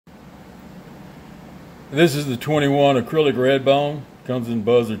This is the 21 acrylic RedBone. Comes in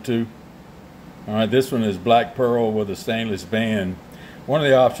buzzer too. Alright, this one is black pearl with a stainless band. One of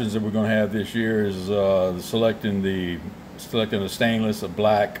the options that we're going to have this year is selecting a stainless, a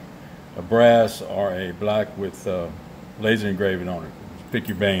black, a brass, or a black with laser engraving on it. Pick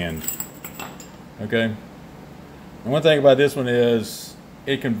your band. Okay. And one thing about this one is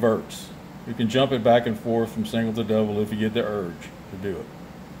it converts. You can jump it back and forth from single to double if you get the urge to do it.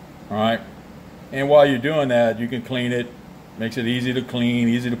 Alright. And while you're doing that, you can clean it. Makes it easy to clean,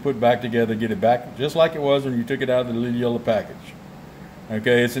 easy to put back together, get it back just like it was when you took it out of the little yellow package.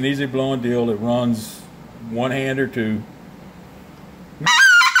 Okay, it's an easy blowing deal. It runs one hand or two.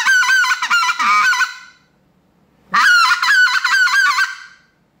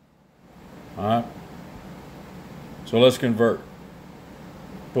 Alright. So let's convert.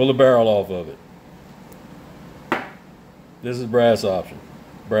 Pull the barrel off of it. This is brass option.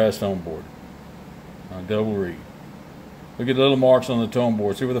 Brass tone board. Double reed. Look at the little marks on the tone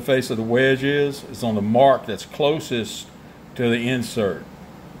board. See where the face of the wedge is? It's on the mark that's closest to the insert.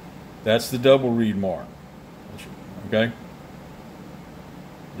 That's the double reed mark. Okay?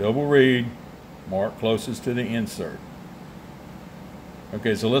 Double reed, mark closest to the insert.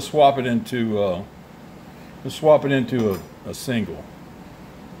 Okay, so let's swap it into a single.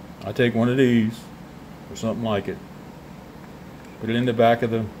 I take one of these or something like it. Put it in the back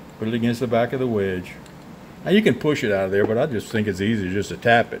of the, put it against the back of the wedge. Now you can push it out of there, but I just think it's easier just to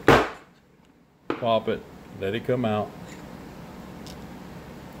tap it. Pop it, let it come out.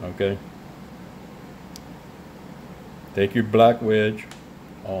 Okay. Take your black wedge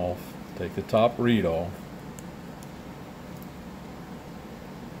off. Take the top reed off.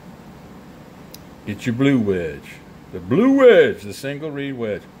 Get your blue wedge. The blue wedge, the single reed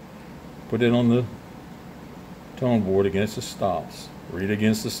wedge. Put it on the tone board against the stops. Reed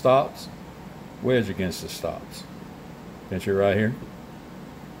against the stops. Wedge against the stops. Pinch it right here.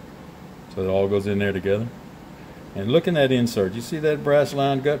 So it all goes in there together. And look in that insert. You see that brass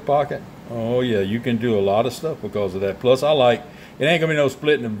lined gut pocket? Oh yeah, you can do a lot of stuff because of that. Plus I like, it ain't gonna be no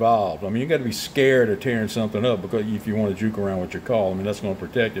splitting involved. I mean, you gotta be scared of tearing something up because if you want to juke around with your call, I mean, that's gonna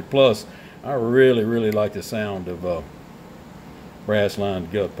protect it. Plus, I really like the sound of brass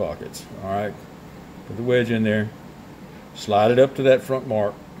lined gut pockets. Alright. Put the wedge in there. Slide it up to that front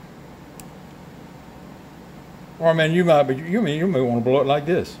mark. Or man, you may want to blow it like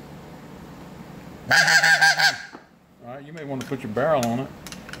this. All right, you may want to put your barrel on it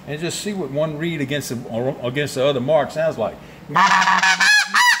and just see what one reed against the other mark sounds like.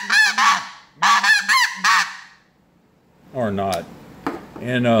 Or not.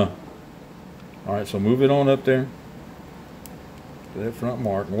 And all right, so move it on up there to that front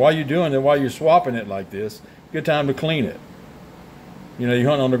mark. And while you're doing it, while you're swapping it like this, good time to clean it. You know, you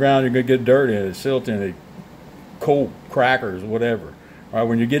hunt on the ground, you're gonna get dirt in it, silt in it, cold crackers, whatever. All right,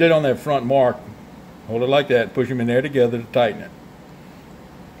 when you get it on that front mark, hold it like that, push them in there together to tighten it.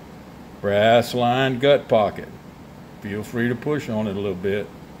 Brass lined gut pocket. Feel free to push on it a little bit.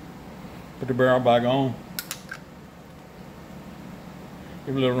 Put the barrel back on.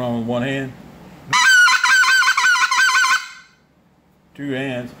 Give it a little run with one hand. Two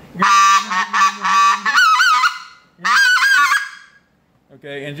hands.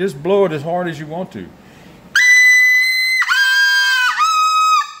 Okay, and just blow it as hard as you want to.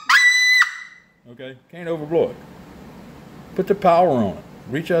 Okay, can't overblow it. Put the power on it.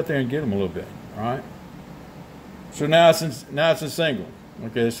 Reach out there and get them a little bit. All right. So now it's a single.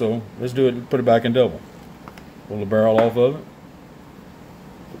 Okay, so let's do it. Put it back in double. Pull the barrel off of it.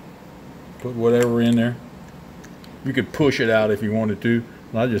 Put whatever in there. You could push it out if you wanted to.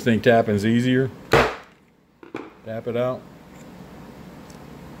 I just think tapping's easier. Tap it out.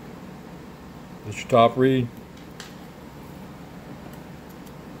 Get your top reed.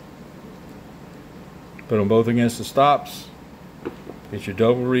 Put them both against the stops. Get your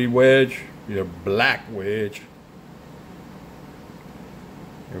double reed wedge, your black wedge.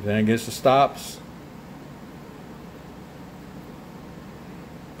 Everything against the stops.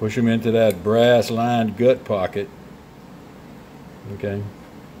 Push them into that brass lined gut pocket. Okay.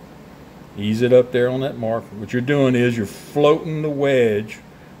 Ease it up there on that mark. What you're doing is you're floating the wedge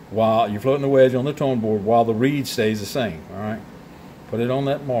on the tone board while the reed stays the same. All right. Put it on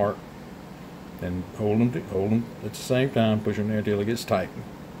that mark. And hold them at the same time, push them there until it gets tightened.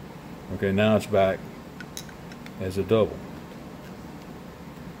 Okay, now it's back as a double.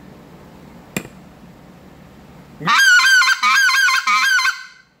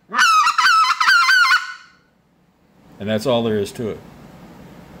 And that's all there is to it.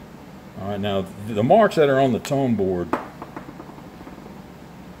 All right, now the marks that are on the tone board,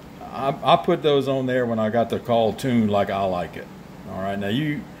 I put those on there when I got the call tuned like I like it. All right, now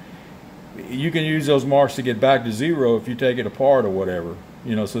you can use those marks to get back to 0 if you take it apart or whatever,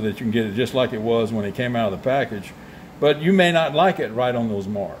 you know, so that you can get it just like it was when it came out of the package. But you may not like it right on those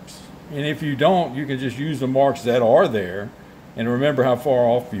marks. And if you don't, you can just use the marks that are there and remember how far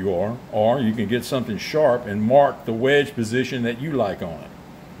off you are, or you can get something sharp and mark the wedge position that you like on it.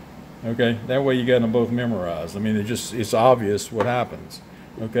 Okay, that way you got them both memorized. I mean, it's obvious what happens.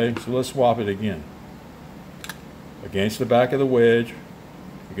 Okay, so let's swap it again. Against the back of the wedge.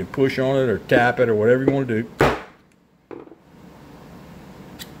 You can push on it or tap it or whatever you want to do.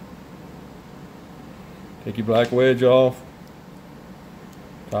 Take your black wedge off.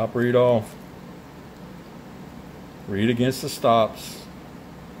 Top reed off. Reed against the stops.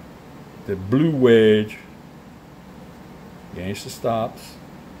 The blue wedge against the stops.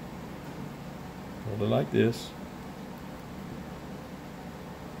 Hold it like this.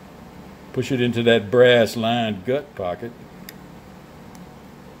 Push it into that brass lined gut pocket.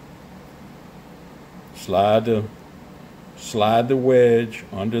 Slide the wedge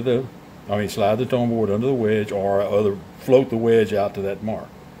under the, slide the tone board under the wedge, or float the wedge out to that mark.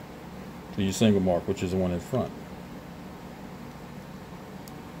 To your single mark, which is the one in front.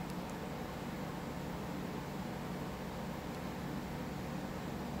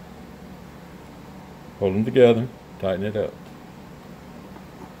 Hold them together, tighten it up.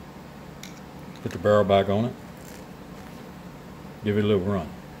 Put the barrel back on it. Give it a little run.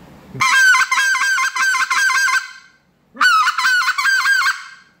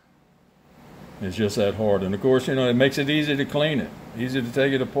 It's just that hard. And of course, you know, it makes it easy to clean it, easy to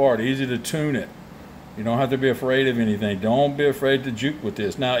take it apart, easy to tune it. You don't have to be afraid of anything. Don't be afraid to juke with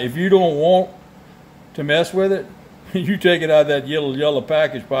this. Now, if you don't want to mess with it, you take it out of that yellow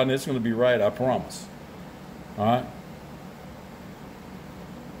package pot and it's going to be right, I promise. All right?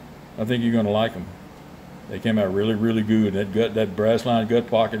 I think you're going to like them. They came out really, really good. That brass line gut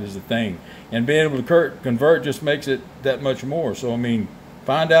pocket is the thing. And being able to convert just makes it that much more. So, I mean,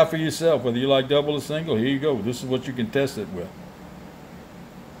 find out for yourself whether you like double or single. Here you go. This is what you can test it with.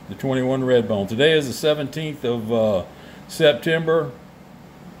 The 21 RedBone. Today is the 17th of September.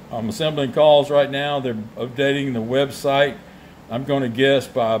 I'm assembling calls right now. They're updating the website. I'm going to guess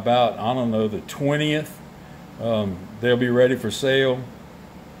by about, I don't know, the 20th. They'll be ready for sale.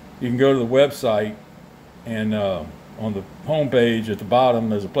 You can go to the website, and on the home page at the bottom,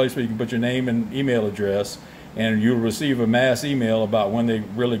 there's a place where you can put your name and email address, and you'll receive a mass email about when they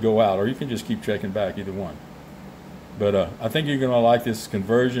really go out, or you can just keep checking back, either one. But I think you're going to like this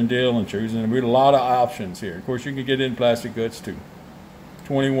conversion deal and choosing. We have a lot of options here. Of course, you can get it in plastic guts too.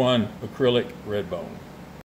 21 acrylic RedBone.